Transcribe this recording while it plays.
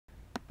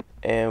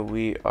And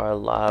we are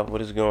live.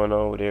 What is going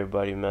on with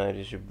everybody, man?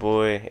 It's your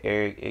boy,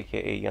 Eric,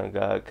 aka Young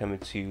God, coming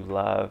to you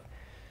live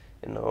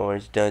in the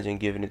Orange Dungeon,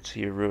 giving it to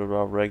you real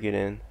raw, rugged.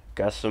 And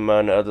got somebody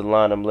on the other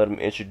line. I'm letting him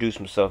introduce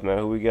himself, man.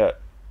 Who we got?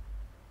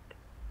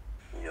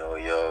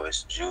 Yo,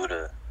 it's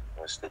Judah.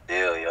 What's the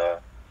deal,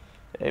 y'all?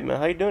 Hey, man,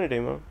 how you doing today,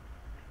 man?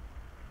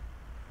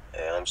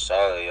 Hey, I'm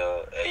solid,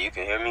 yo. Hey, you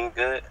can hear me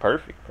good?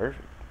 Perfect,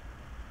 perfect.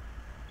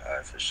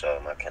 Alright, for sure.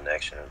 My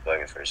connection was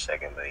bugging for a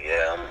second, but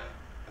yeah, I'm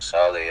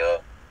solid, yo.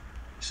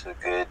 It's a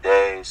good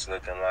day. It's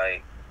looking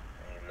like,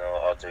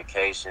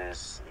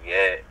 altercations,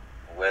 yeah.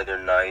 Weather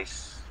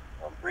nice.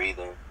 I'm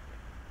breathing.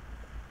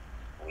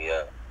 We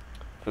up.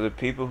 For the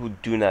people who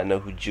do not know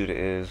who Judah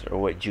is or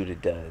what Judah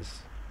does,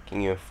 can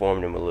you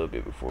inform them a little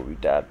bit before we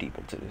dive deep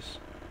into this?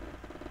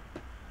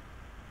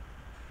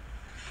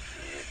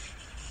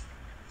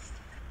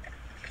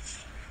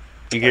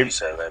 You Oh, hear? you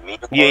said let me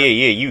Yeah, yeah, inform?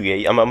 yeah. You, yeah.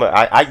 You,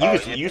 Oh,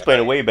 yeah. you explain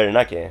it way better than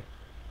I can.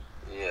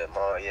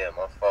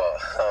 My fault.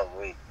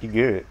 I'm weak. You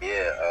good?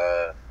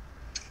 Yeah,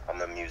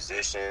 I'm a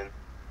musician.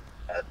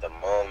 At the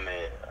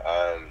moment,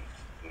 I'm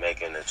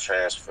making a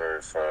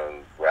transfer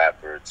from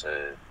rapper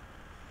to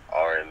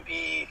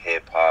R&B,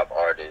 hip hop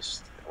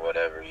artist,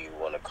 whatever you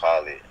want to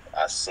call it.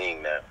 I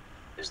sing now,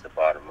 is the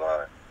bottom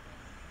line.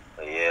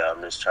 But yeah,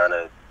 I'm just trying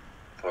to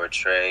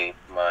portray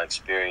my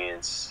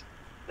experience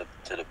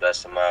to the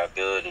best of my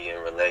ability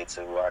and relate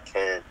to who I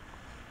can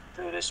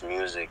through this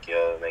music,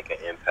 yo, make an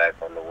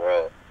impact on the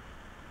world,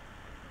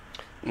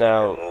 keep it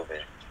Now,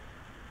 moving.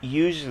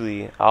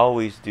 usually I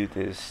always do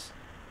this,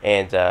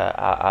 and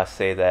I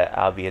say that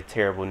I'll be a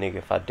terrible nigga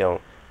if I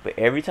don't. But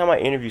every time I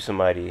interview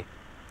somebody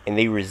and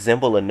they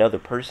resemble another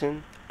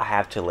person, I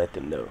have to let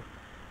them know.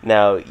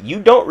 Now, you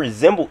don't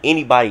resemble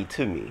anybody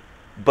to me,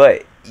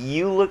 but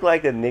you look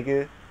like a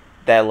nigga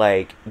that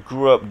like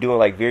grew up doing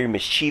like very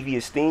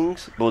mischievous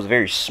things, but was a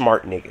very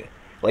smart nigga.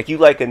 Like you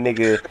like a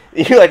nigga,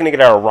 you like a nigga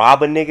that'll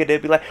rob a nigga.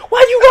 That'd be like,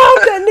 "Why you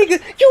rob that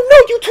nigga? You know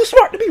you too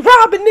smart to be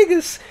robbing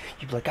niggas."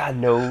 You be like, "I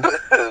know."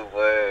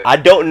 Word. I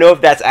don't know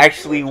if that's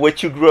actually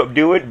what you grew up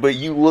doing, but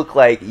you look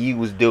like you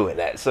was doing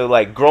that. So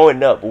like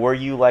growing up, were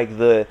you like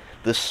the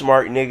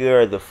smart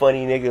nigga or the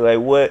funny nigga? Like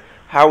what?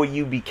 How would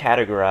you be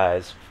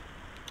categorized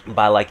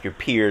by like your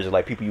peers or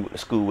like people you went to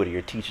school with or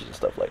your teachers and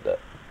stuff like that?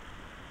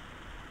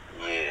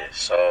 Yeah,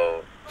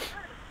 so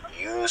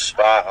you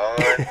spot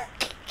on.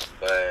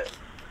 But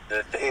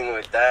the thing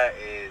with that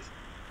is,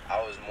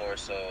 I was more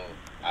so,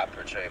 I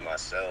portray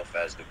myself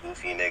as the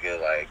goofy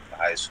nigga, like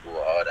high school,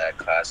 all that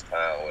class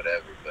clown,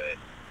 whatever. But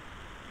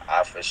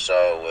I for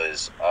sure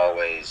was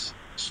always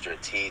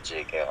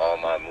strategic in all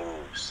my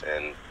moves.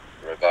 And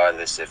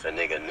regardless if a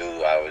nigga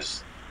knew I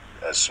was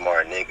a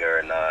smart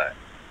nigga or not,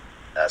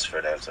 that's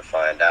for them to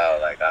find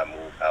out. Like, I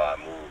move how I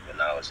move,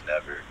 and I was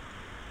never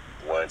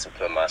one to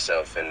put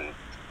myself in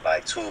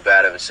like too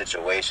bad of a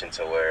situation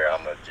to where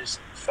I'm gonna just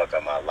fuck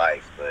up my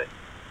life. But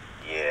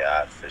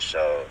yeah, I for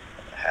sure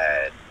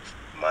had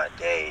my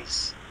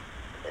days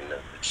in the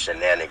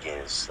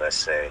shenanigans, let's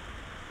say.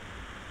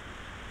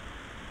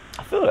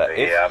 I feel that. But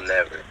It's yeah, I'm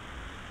never.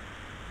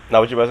 not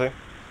what you about to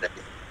say.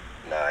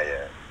 Nah,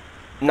 yeah,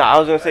 No, I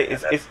was gonna nah, say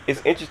yeah.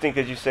 it's interesting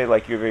because you say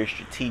like you're very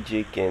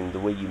strategic and the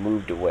way you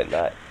moved and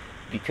whatnot.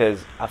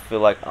 Because I feel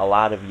like a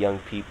lot of young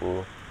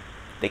people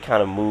they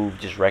kind of move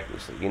just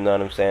recklessly. You know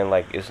what I'm saying?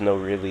 Like it's no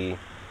really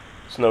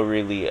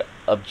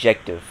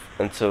objective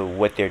into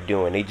what they're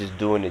doing. They just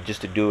doing it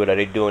just to do it, or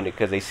they doing it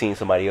because they seen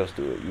somebody else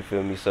do it. You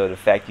feel me? So the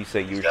fact you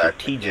say you're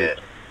Exactly. strategic,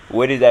 Yeah.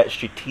 where did that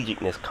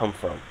strategicness come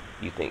from?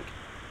 You think?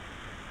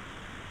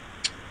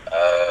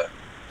 Uh,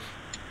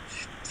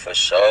 for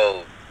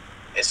sure,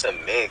 it's a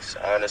mix,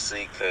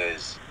 honestly,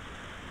 cause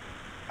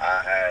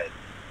I had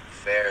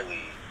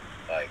fairly,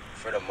 like,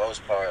 for the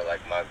most part, like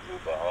my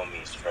group of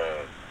homies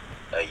from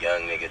a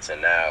young nigga to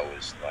now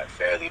was like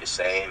fairly the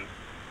same.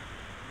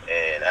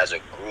 And as a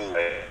group,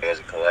 as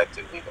a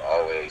collective, we've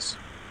always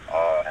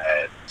all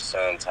had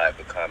some type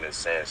of common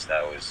sense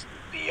that was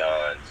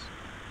beyond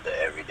the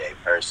everyday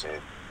person.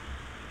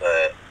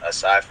 But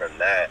aside from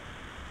that,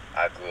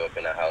 I grew up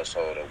in a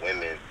household of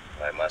women,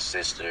 like my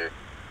sister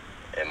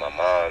and my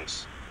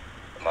mom's,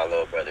 and my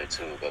little brother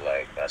too, but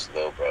like that's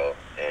little bro.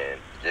 And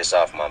just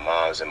off my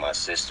mom's and my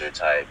sister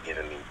type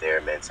giving me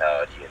their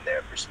mentality and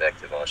their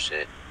perspective on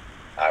shit,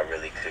 I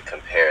really could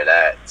compare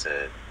that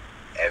to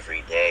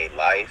everyday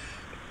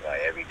life,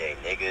 like everyday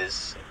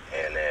niggas,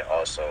 and then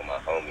also my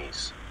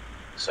homies.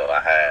 So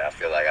I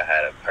feel like I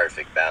had a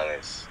perfect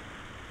balance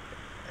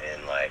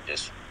in like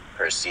just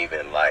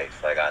perceiving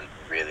life. Like I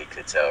really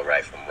could tell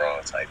right from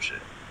wrong type shit.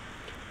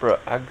 Bro,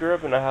 I grew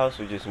up in a house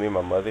with just me and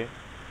my mother,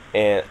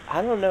 and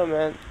I don't know,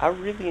 man. I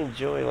really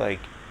enjoy like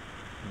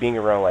being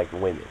around like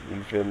women.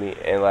 You feel me?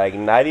 And like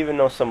not even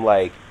on some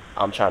like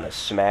I'm trying to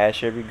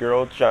smash every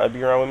girl, trying to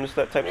be around women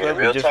stuff type Yeah, stuff,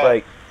 but real just talk.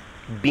 like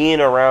being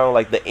around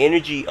like the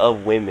energy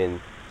of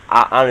women.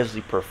 I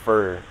honestly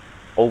prefer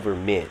over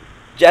men.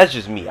 That's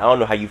just me. I don't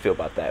know how you feel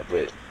about that,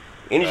 Yeah. but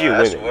No, energy of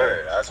that's women, man.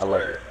 word. That's I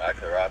love it. word. I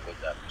could rock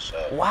with that for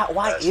sure.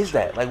 Why That's is true.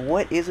 that? Like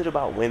what is it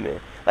about women?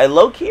 Like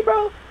low key,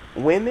 bro.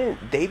 women,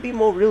 they be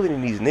more real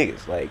than these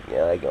niggas. Like,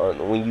 yeah, like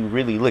when you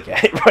really look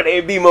at it, bro,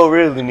 they be more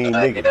real than these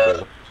niggas, Yeah,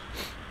 bro.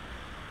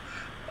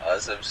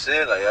 some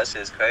shit like that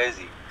shit's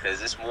crazy.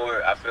 Cause it's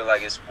more. I feel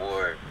like it's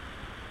more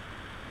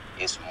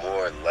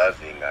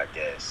loving, I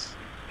guess,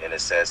 in a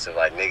sense of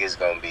like niggas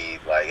gonna be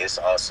like it's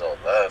also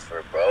love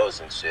for bros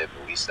and shit,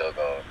 but we still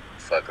gonna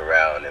fuck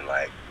around and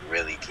like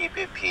really keep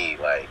it p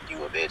like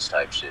you a bitch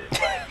type shit.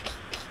 Like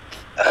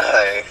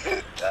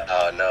I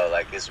don't know,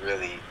 like it's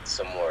really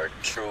some more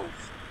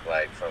truth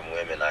like from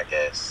women, I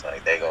guess.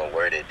 Like they gonna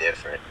word it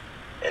different,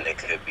 and it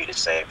could be the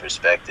same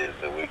perspective,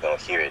 but we gonna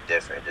hear it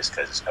different just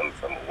because it's coming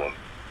from a woman.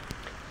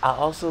 I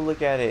also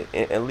look at it,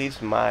 at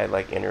least my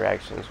like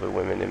interactions with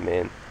women and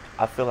men.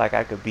 I feel like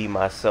I could be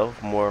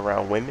myself more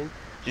around women,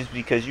 just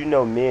because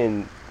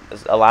men,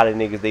 a lot of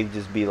niggas they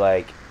just be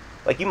like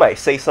you might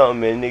say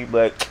something and nigga be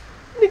like,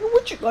 nigga,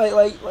 what you like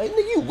nigga,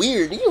 you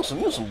weird, you on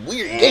some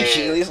weird gay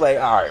shit. Yeah, It's like,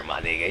 all right,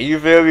 my nigga, you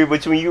feel me?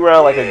 But when you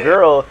around like a yeah,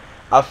 girl,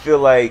 I feel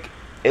like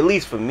at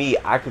least for me,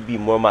 I could be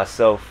more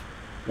myself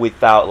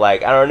without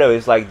like I don't know.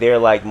 It's like they're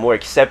like more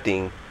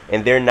accepting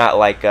and they're not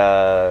like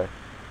I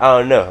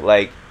don't know.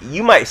 Like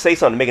you might say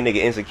something to make a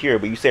nigga insecure,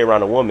 but you say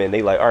around a woman,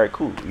 they like, all right,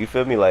 cool. You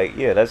feel me? Like,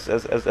 yeah, that's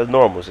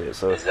normal shit.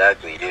 So,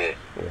 exactly, yeah.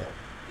 yeah,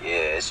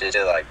 Yeah, it's just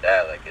shit like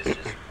that. Like it's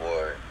just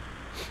more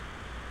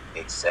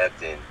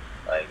accepting.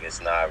 Like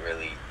it's not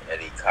really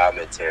any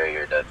commentary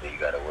or nothing you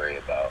gotta worry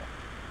about.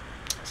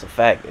 it's a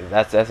fact.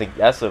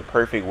 That's a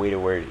perfect way to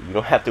word it. You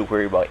don't have to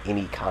worry about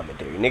any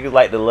commentary. Niggas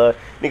love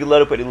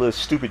to put a little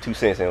stupid 2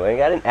 cents in. Like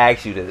I didn't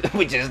ask you to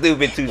put your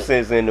stupid 2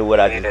 cents into what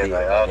I Yeah, just did,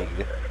 like my I'm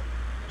nigga.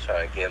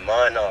 trying to get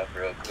mine off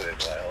real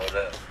quick. Like hold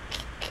up.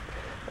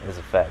 That's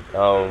a fact.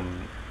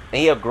 Hmm.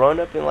 And yeah, growing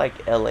up in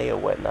like L.A. or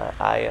whatnot,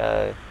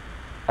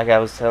 like I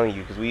was telling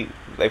you, because we,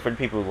 like, for the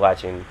people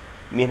watching,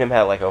 me and him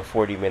had like a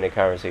 40-minute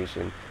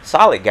conversation.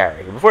 Solid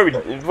guy. Before we You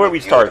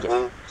and start,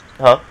 who?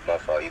 huh? My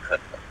fault. You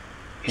cut.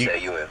 You You,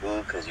 said you and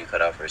who? Cause you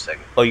cut out for a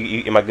second. oh,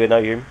 am I good now?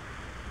 You hear me?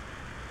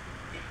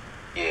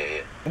 Yeah,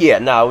 yeah. Yeah,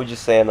 no, I was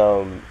just saying,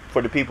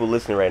 for the people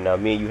listening right now,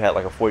 me and you had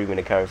like a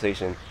 40-minute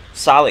conversation.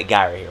 Solid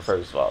guy right here,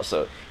 first of all.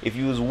 So if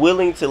you was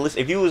willing to listen,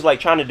 if you was like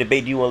trying to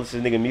debate, do you want to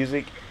listen to this nigga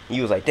music? And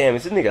you was like, damn,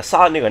 is this nigga a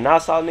solid nigga or not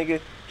a solid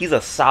nigga? He's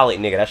a solid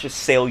nigga. That should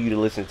sell you to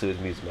listen to his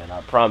music, man.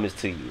 I promise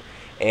to you.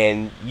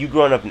 And you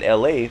growing up in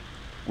LA,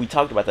 we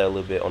talked about that a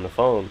little bit on the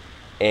phone.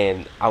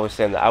 And I was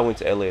saying that I went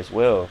to LA as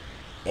well.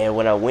 And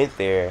when I went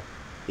there,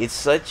 it's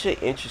such an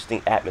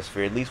interesting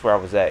atmosphere. At least where I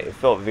was at, it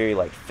felt very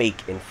like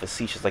fake and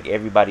facetious. Like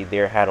everybody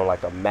there had on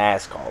like a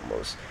mask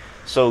almost.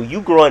 So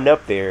you growing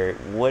up there,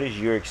 what is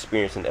your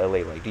experience in LA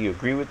like? Do you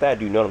agree with that?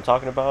 Do you know what I'm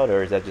talking about,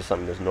 or is that just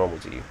something that's normal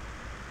to you?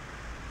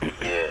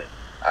 Yeah,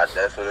 I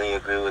definitely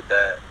agree with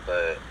that,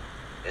 but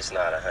it's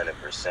not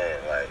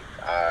 100%. Like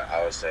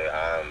I would say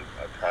I'm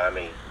a prime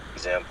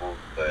example,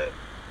 but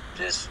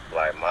just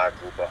like my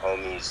group of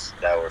homies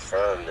that were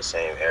from the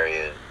same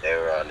area, they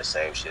were on the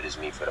same shit as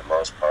me for the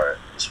most part,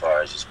 as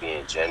far as just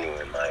being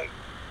genuine. Like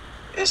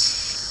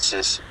it's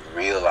just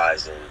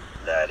realizing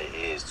that it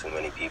is too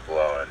many people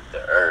on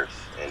the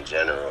earth in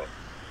general,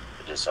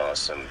 just on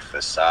some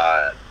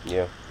facade,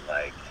 Yeah,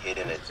 like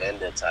hidden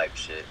agenda type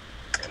shit.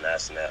 And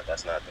that's not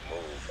the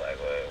move. Like,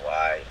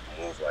 why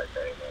move like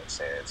that? You know what I'm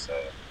saying? So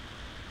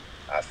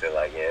I feel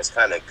like yeah, it's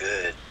kind of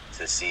good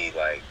to see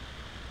like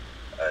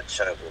a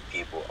chunk of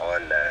people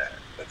on that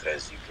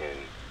because you can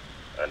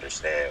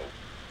understand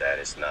that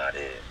it's not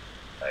it.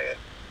 Like,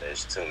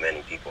 there's too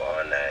many people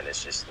on that, and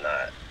it's just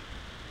not.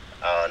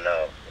 I don't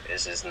know.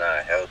 It's just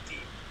not healthy,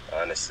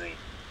 honestly.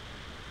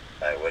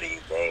 Like, what do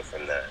you gain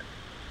from that?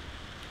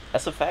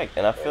 that's a fact,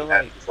 and I And feel you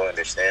have like people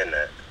understand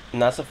that.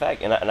 and that's a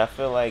fact, and I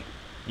feel like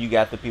you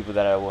got the people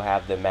that will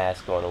have the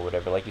mask on or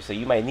whatever. Like you said,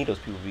 you might need those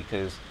people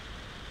because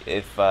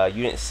if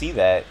you didn't see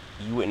that,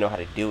 you wouldn't know how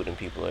to deal with them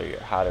people or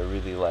how to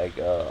really like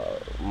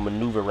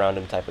maneuver around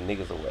them type of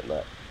niggas or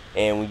whatnot.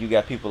 And when you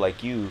got people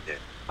like you, Yeah,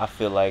 I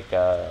feel like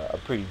a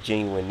pretty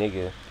genuine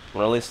nigga.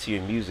 When I listen to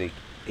your music,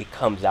 it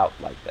comes out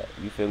like that.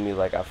 You feel me?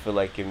 Like I feel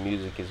like your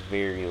music is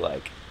very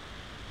like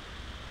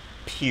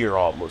pure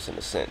almost in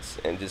a sense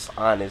and just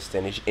honest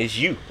and it's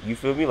you. You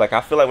feel me? Like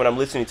I feel like when I'm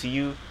listening to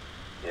you,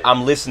 yeah,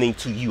 I'm listening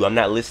to you. I'm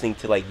not listening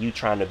to like you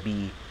trying to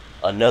be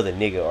another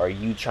nigga or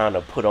you trying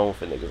to put on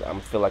for niggas. I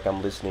feel like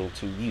I'm listening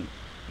to you.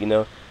 You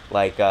know,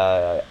 like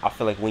I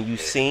feel like when you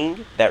yeah,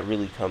 sing, that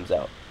really comes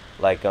out.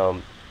 Like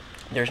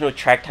there's no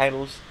track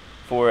titles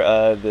for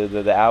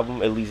the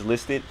album at least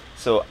listed,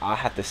 so I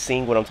have to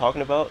sing what I'm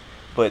talking about.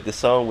 But the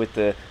song with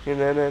the you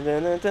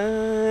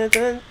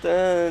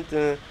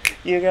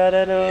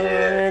gotta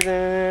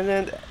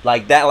yeah. know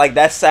like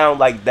that sound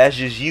like that's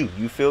just you.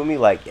 You feel me?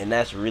 Like and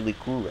that's really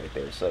cool right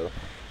there. So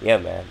yeah,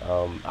 man.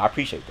 I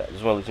appreciate that.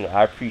 Just want to let you know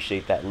I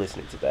appreciate that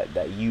listening to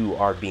that you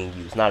are being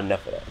used. Not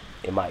enough of that,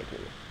 in my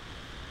opinion.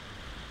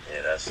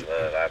 Yeah, that's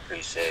love. I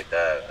appreciate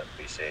that. I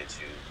appreciate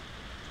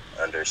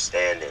you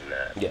understanding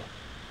that. Yeah.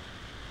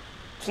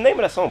 What's the name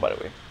of that song, by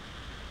the way?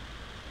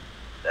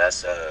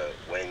 That's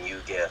when you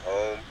get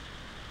home,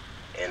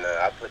 and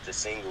I put the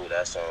single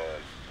that's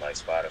on like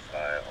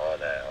Spotify and all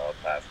that, all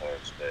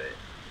platforms.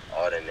 But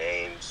all the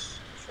names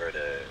for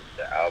the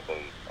album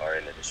are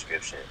in the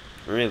description.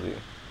 Really?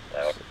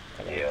 Like,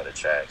 So, yeah, on the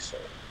tracks, so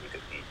you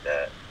could beat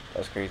that.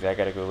 that's crazy. I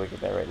gotta go look at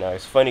that right now.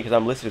 It's funny because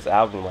I'm listening to this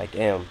album like,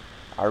 damn,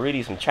 I read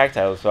you some track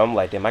titles, so I'm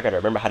like, damn, I gotta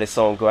remember how this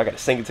song go. I gotta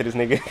sing it to this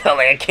nigga. I'm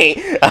like, I can't.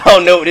 I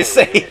don't know what to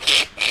say.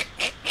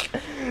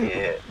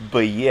 Yeah,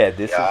 But yeah,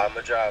 this is yeah. I'm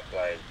gonna drop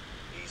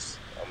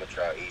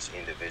each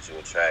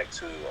individual track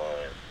too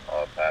on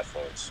all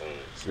platforms soon.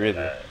 So really.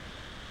 that,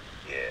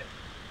 yeah,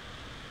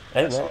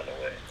 Hey that's man, on the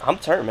way. I'm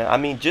turned, man. I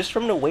mean, just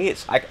from the way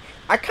it's, I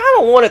kind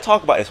of want to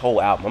talk about this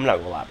whole album. I'm not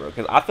gonna lie, bro,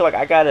 because I feel like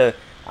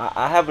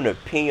I have an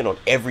opinion on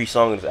every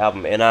song in this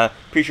album, and I'm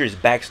pretty sure it's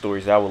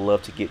backstories that I would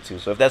love to get to.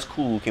 So if that's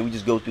cool, can we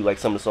just go through like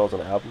some of the songs on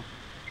the album?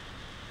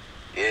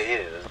 Yeah,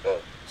 yeah. Let's go.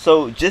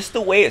 So just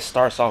the way it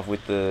starts off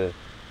with the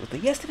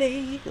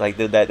yesterday, like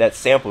that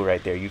sample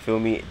right there. You feel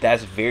me?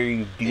 That's very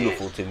Yeah,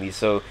 beautiful to me.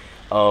 So,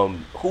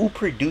 who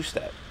produced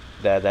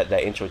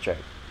that intro track?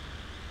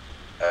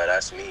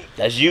 that's me.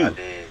 That's I you.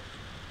 did.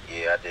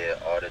 Yeah, I did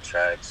all the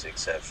tracks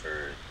except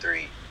for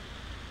three.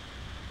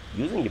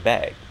 Using your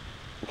bag.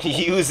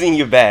 Using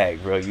your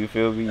bag, bro. You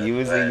feel me? That's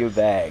Using your facts.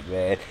 bag,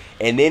 man.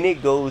 And then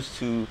it goes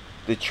to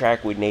the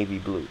track with Navy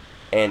Blue.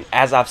 And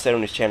as I've said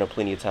on this channel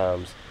plenty of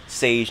times,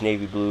 Sage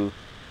Navy Blue,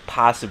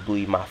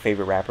 possibly my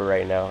favorite rapper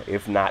right now,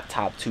 if not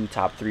top two,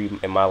 top three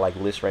in my like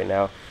list right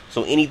now.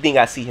 So anything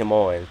I see him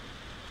on,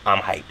 I'm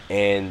hyped.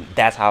 And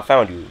that's how I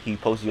found you. He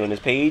posted you on his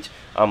page.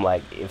 I'm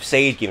like, if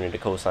Sage giving it a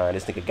cosign,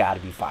 this nigga gotta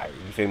be fired.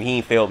 You feel me? He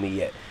ain't failed me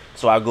yet.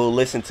 So I go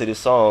listen to this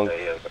song. Yeah,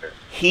 yeah, bro.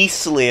 He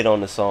slid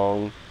on the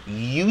song.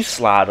 You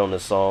slide on the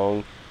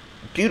song.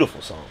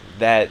 Beautiful song.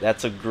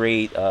 That's a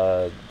great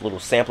little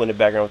sample in the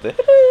background with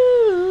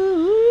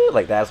the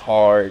like that's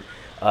hard.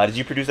 Did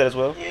you produce that as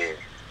well? Yeah,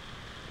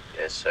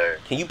 yes, sir.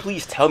 Can you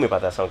please tell me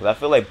about that song? Because I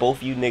feel like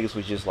both you niggas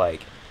was just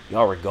like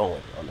y'all were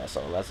going on that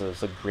song.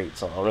 It's a great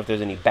song. I don't know if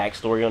there's any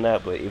backstory on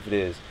that, but if it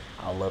is,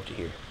 I'd love to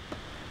hear.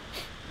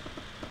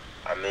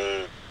 I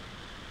mean,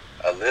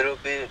 a little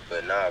bit,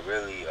 but not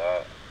really.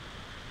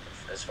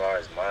 As far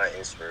as my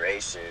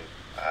inspiration,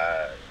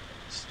 I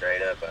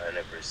straight up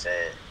 100%.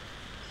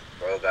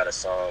 Bro got a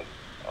song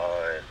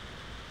on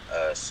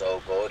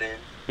So Golden.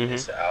 Mhm.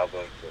 It's an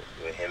album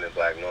with him and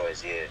Black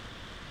Noise. Yeah,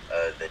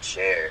 The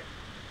Chair.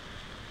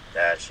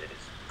 That shit is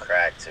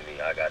crack to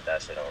me. I got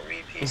that shit on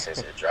repeat since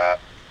it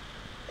dropped.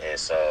 And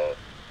so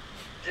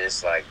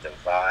just like the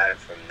vibe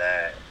from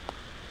that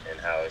and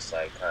how it's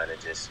like kind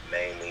of just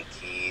mainly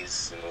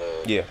keys and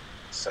little Yeah.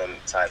 some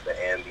type of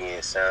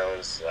ambient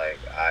sounds. Like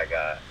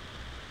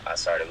I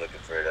started looking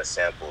for a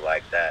sample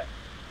like that,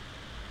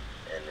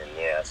 and then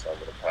yeah, I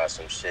stumbled across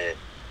some shit,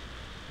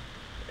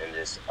 and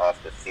just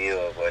off the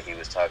feel of what he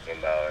was talking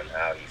about and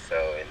how he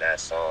felt in that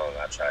song,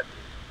 I tried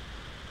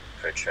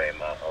to portray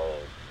my own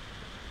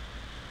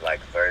like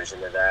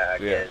version of that,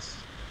 I Yeah. guess,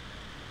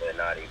 but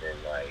not even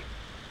like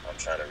I'm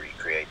trying to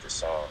recreate the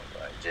song,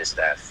 like just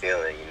that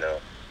feeling, you know.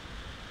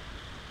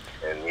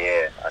 And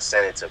yeah, I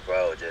sent it to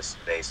bro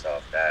just based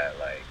off that.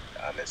 Like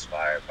I'm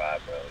inspired by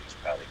bro. He's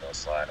probably gonna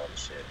slide on the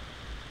shit.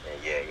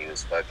 And yeah, he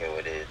was fucking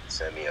with it.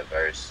 Sent me a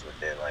verse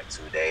within like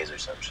 2 days or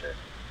some shit.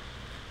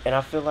 And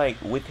I feel like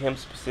with him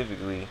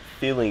specifically,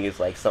 feeling is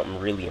like something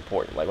really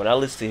important. Like when I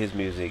listen to his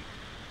music,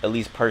 at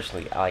least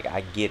personally,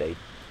 I get a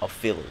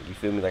feeling. You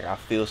feel me? Like I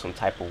feel some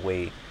type of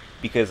way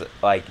because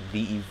like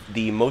the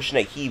emotion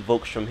that he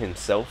evokes from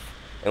himself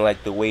and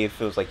like the way it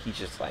feels like he's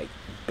just like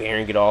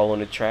bearing it all on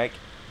the track.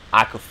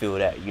 I could feel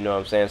that. You know what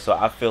I'm saying? So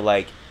I feel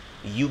like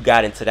you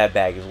got into that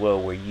bag as well,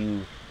 where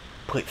you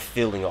put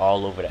feeling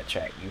all over that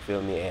track. You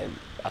feel me? And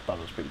I thought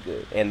it was pretty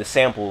good. And the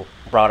sample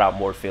brought out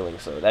more feeling.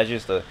 So that's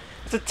just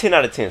it's a 10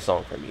 out of 10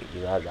 song for me.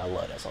 You know, I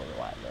love that song a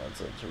lot, man.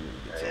 It's a really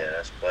good song. Yeah,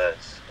 that's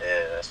blessed.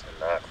 Yeah, that's a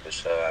knock for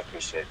sure. I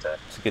appreciate that.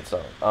 It's a good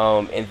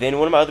song. And then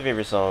one of my other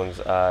favorite songs,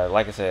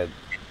 like I said,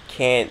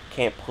 can't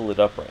pull it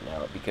up right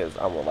now because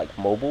I'm on like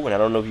mobile, and I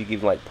don't know if you can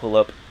even like pull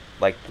up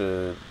like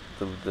the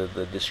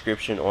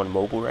description on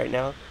mobile right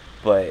now,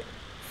 but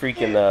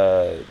freaking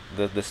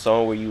Yeah. the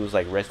song where you was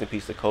like rest in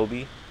peace to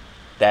Kobe,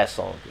 that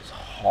song is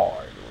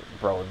hard,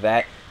 bro.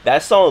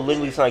 That song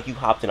literally Yeah. sounds like you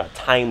hopped in a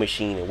time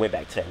machine and went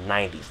back to the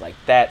 '90s. Like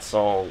that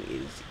song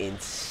is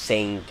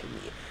insane to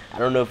me. I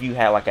don't know if you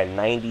had like a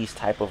 '90s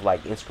type of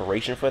like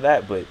inspiration for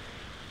that, but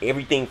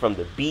everything from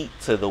the beat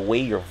to the way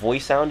your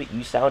voice sounded,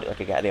 you sounded like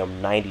a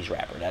goddamn '90s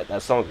rapper.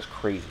 That song is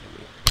crazy to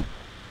me.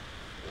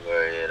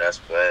 Well, yeah, that's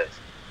blessed.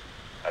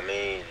 I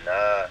mean,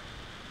 nah,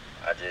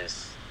 I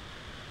just,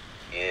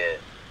 yeah,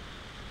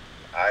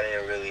 I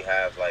didn't really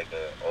have like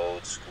a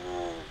old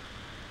school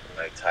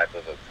like type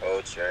of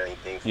approach or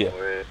anything Yeah,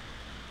 for it.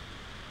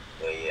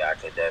 But yeah, I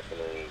could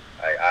definitely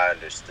I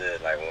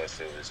understood like once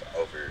it was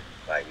over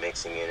like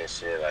mixing in and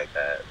shit like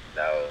that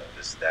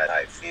was that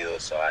type feel.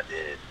 So I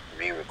did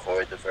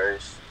re-record the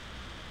verse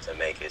to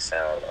make it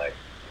sound like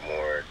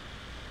more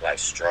like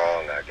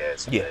strong, I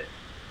guess. yeah.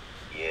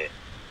 But yeah,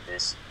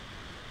 this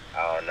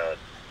I don't know.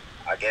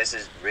 I guess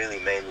it's really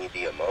mainly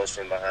the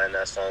emotion behind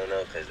that song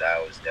though, because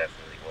that was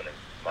definitely one of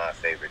my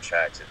favorite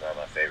tracks, if not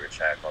my favorite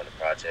track on the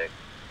project,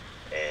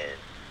 and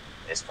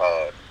it's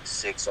called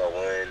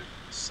 601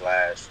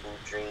 slash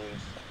Hoop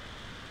Dreams,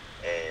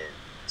 and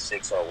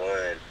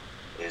 601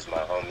 is my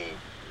homie.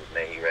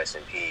 May he rest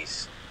in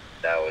peace.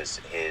 That was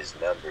his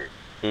number,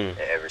 Mm. and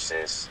ever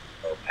since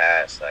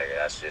passed, like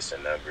that's just a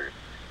number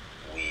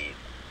we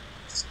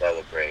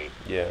celebrate.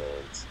 Yeah.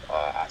 And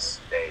I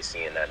stay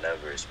seeing that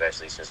number,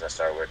 especially since I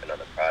started working on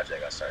the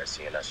project. I started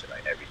seeing that shit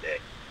like every day.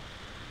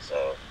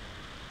 So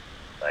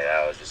like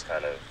I was just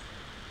kind of,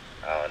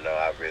 I don't know,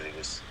 I really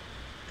was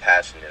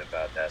passionate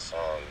about that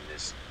song and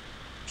just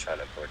trying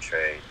to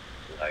portray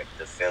like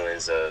the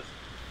feelings of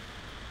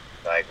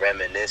like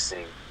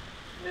reminiscing,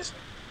 this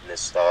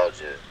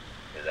nostalgia,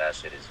 because that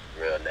shit is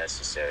real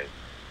necessary,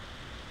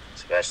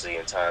 especially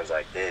in times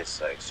like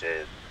this. Like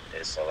shit,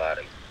 it's a lot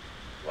of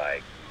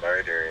like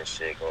murder and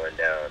shit going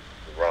down,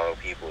 the wrong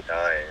people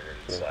dying, and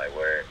it's Yeah. like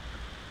where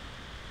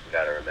you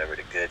gotta remember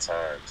the good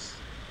times.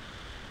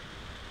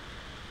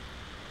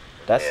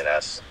 That's Yeah,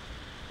 that's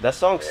that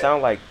song yeah,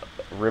 sound like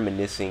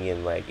reminiscing,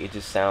 and like it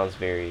just sounds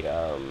very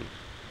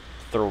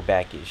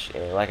throwbackish,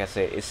 and like I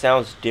said, it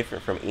sounds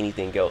different from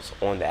anything else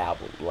on the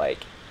album. Like,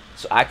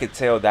 so I could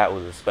tell that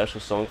was a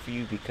special song for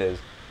you because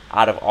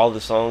out of all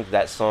the songs,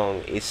 that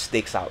song, it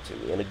sticks out to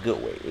me in a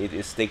good way.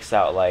 It sticks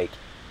out like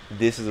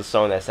this is a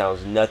song that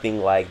sounds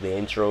nothing like the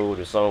intro,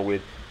 the song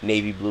with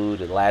Navy Blue,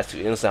 the last two.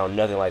 It don't sound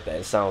nothing like that.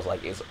 It sounds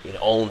like it's its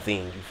own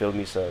thing. You feel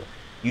me? So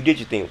you did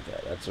your thing with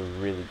that. That's a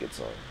really good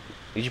song.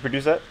 Did you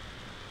produce that?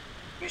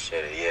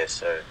 appreciate it. Yes,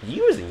 sir.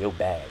 You was in your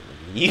bag.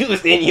 Nigga. You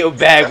was in your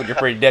bag with your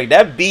production.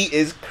 That beat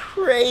is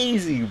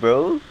crazy,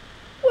 bro.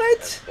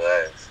 That's What?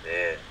 blessed.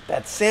 Yeah.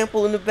 That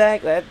sample in the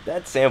back,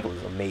 that sample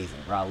is amazing,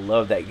 bro. I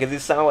love that because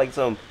it sounded like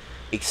some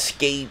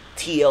escape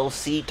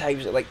TLC type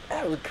shit. Like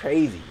that was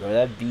crazy, bro.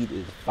 That beat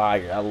is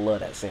fire. I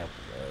love that sample,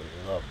 bro.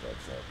 I love that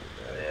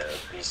sample, bro. Yeah,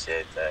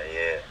 appreciate that.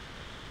 Yeah,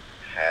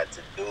 had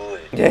to do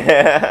it.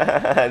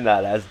 Yeah, nah,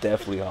 that's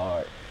definitely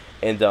hard.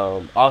 And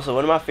also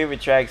one of my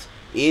favorite tracks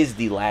is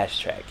the last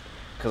track,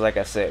 cause like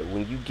I said,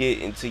 when you get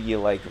into your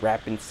like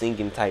rapping,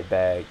 singing type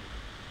bag,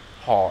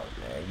 hard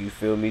man. You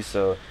feel me?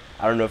 So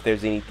I don't know if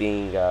there's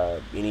anything,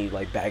 any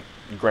like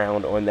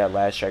background on that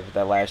last track. But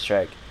that last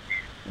track,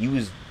 you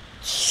was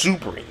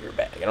super in your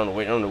bag. I don't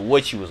know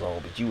what you was on,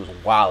 but you was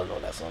wilding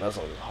on that song. That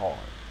song was hard.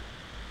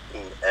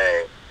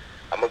 Hey,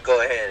 I'm gonna go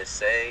ahead and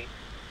say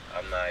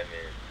I'm not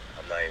even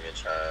I'm not even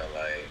trying to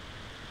like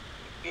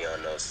be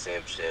on no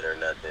simp shit or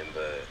nothing,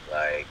 but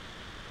like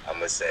I'm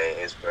gonna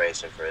say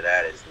inspiration for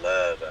that is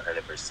love,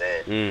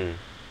 100%. Mm.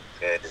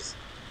 Cause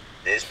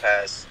this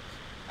past,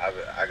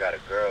 I got a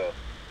girl.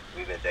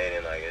 We've been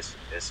dating like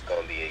it's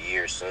gonna be a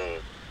year soon,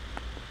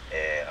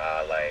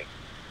 and like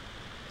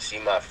she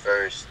my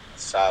first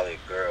solid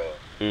girl,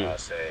 Mm. I'll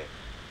say.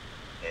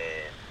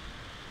 And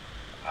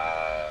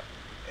uh,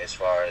 as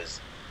far as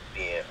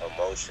being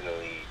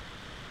emotionally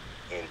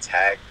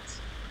intact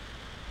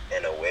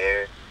and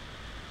aware,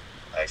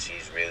 like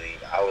she's really.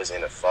 I was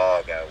in a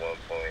fog at one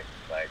point,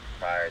 like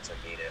prior to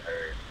meeting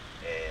her,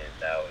 and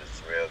that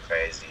was real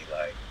crazy.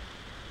 Like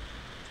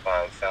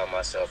found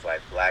myself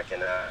like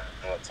blacking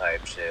out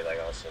type shit, like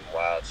on some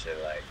wild shit,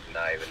 like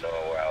not even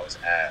knowing where I was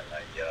at.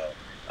 Like yo,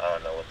 I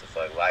don't know what the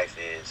fuck life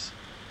is.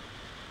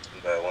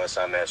 But once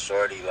I met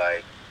Shorty,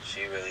 like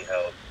she really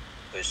helped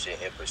put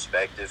shit in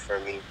perspective for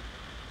me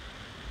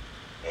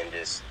and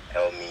just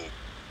helped me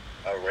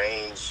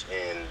arrange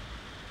and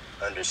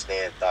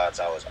understand thoughts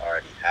I was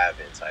already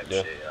having type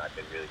Yeah. shit. And I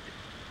could really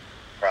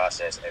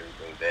process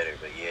everything better.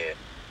 But yeah,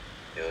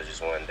 it was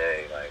just one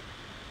day, like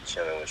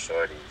chilling with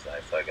Shorties,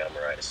 like fuck it, I'm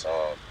gonna write a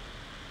song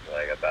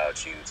like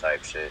about you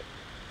type shit.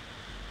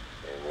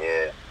 And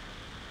yeah,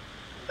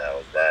 that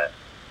was that.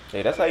 Hey,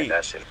 I made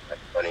that shit in like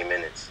 20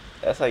 minutes.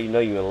 that's how you know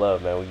you in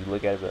love, man. When you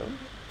look at it, I'm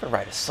gonna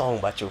write a song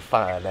about your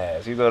fine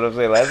ass. You know what I'm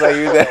saying? Like, that's how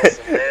you.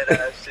 Some dead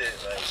ass shit,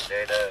 like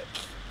straight up.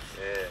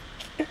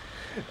 Yeah.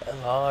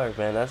 That's hard,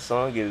 man. That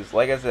song is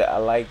like I said. I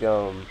like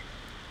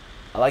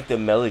the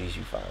melodies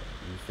you find.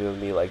 You feel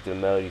me? Like the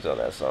melodies on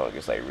that song,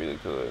 it's like really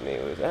cool. I mean,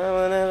 it was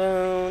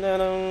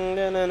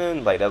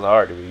like that's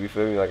hard to me. You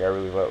feel me? Like I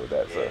really fuck with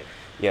that. So Yeah.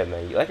 yeah,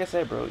 man. Like I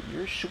said, bro,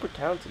 you're a super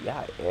talented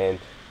guy. And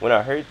when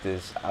I heard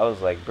this, I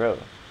was like, bro,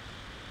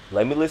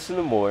 let me listen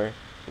to more,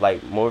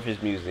 like more of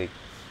his music,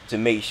 to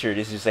make sure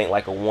this just ain't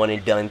like a one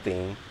and done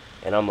thing.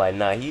 And I'm like,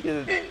 nah, he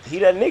that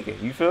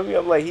nigga. You feel me?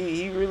 I'm like,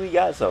 he really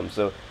got something.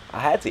 So I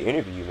had to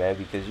interview you, man,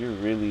 because you're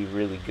really,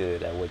 really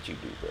good at what you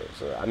do, bro.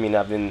 So I mean,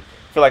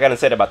 feel like I done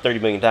said it about 30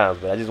 million times,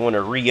 but I just want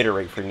to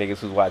reiterate for niggas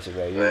who's watching,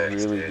 man. You're Blessed,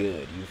 really dude.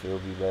 good. You feel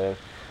me, man?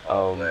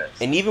 All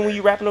blessed. And even when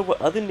you rapping over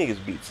other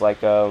niggas beats,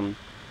 like damn,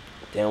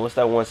 what's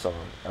that one song?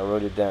 I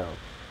wrote it down.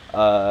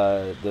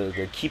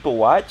 The Keep a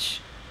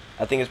Watch.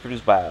 I think it's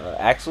produced by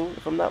Axel,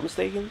 if I'm not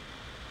mistaken.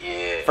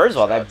 Yeah. First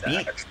of all, Shout out that to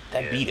beat Alex.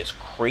 that Yeah. beat is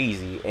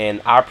crazy,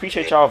 and I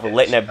appreciate y'all for Yeah,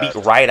 letting that shout beat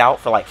out ride out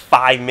for like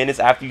 5 minutes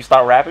after you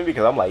start rapping,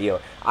 because I'm like, yo,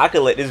 I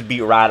could let this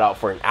beat ride out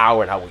for an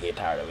hour and I would get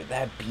tired of it.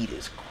 That beat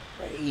is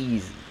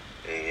crazy.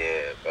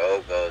 Yeah,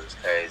 bro goes is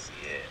crazy.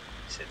 Yeah.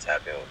 Should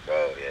tap in with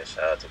bro. Yeah,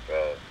 shout out to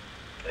bro.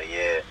 But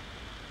yeah,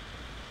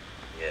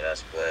 yeah,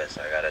 that's blessed.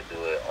 I gotta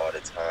do it all the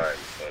time. You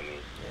feel me?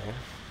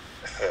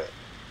 Yeah.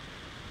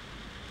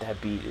 That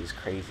beat is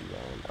crazy,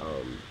 man.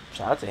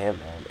 Shout out to him,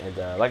 man.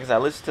 And like I said, I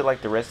listened to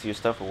like the rest of your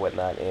stuff or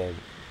whatnot, and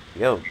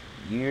yo,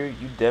 you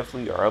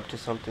definitely are up to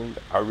something.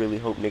 I really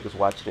hope niggas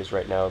watching this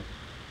right now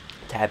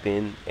tap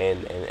in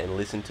and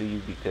listen to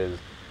you because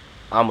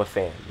I'm a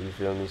fan. You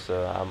feel me?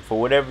 So for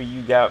whatever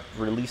you got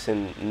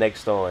releasing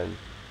next on,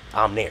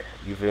 I'm there.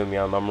 You feel me?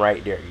 I'm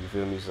right there. You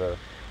feel me? So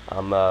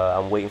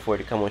I'm waiting for it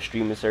to come on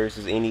streaming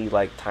services. Any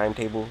like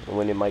timetable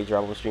when it might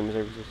drop on streaming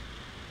services?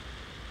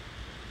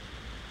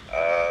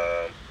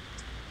 um,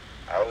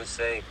 I would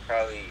say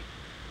probably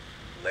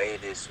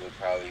latest would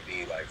probably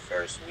be like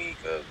first week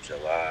of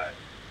July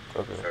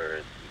Okay.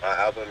 for my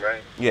album,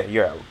 right? Yeah,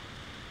 you're out.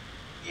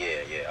 Yeah,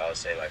 yeah. I would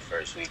say like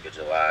first week of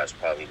July is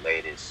probably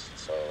latest.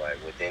 So like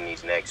within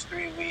these next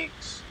 3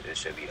 weeks, it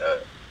should be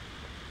up.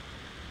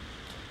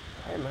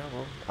 All right, man.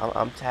 Well,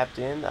 I'm tapped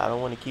in. I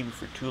don't want to keep it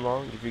for too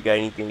long. If you got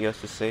anything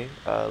else to say,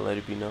 let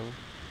it be known.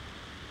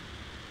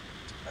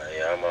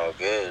 Yeah, I'm all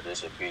good.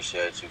 Just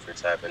appreciate you for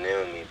tapping in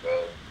with me,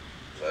 bro.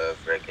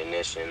 Love,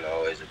 recognition,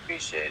 always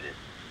appreciated.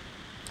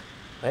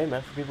 Hey,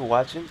 man. For people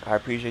watching, I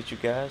appreciate you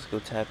guys. Go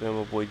tap in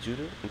with my boy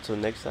Judah. Until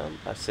next time,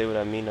 I say what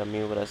I mean. I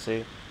mean what I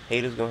say.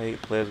 Haters gonna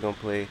hate, players gonna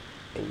play,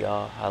 and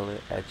y'all holler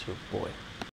at your boy.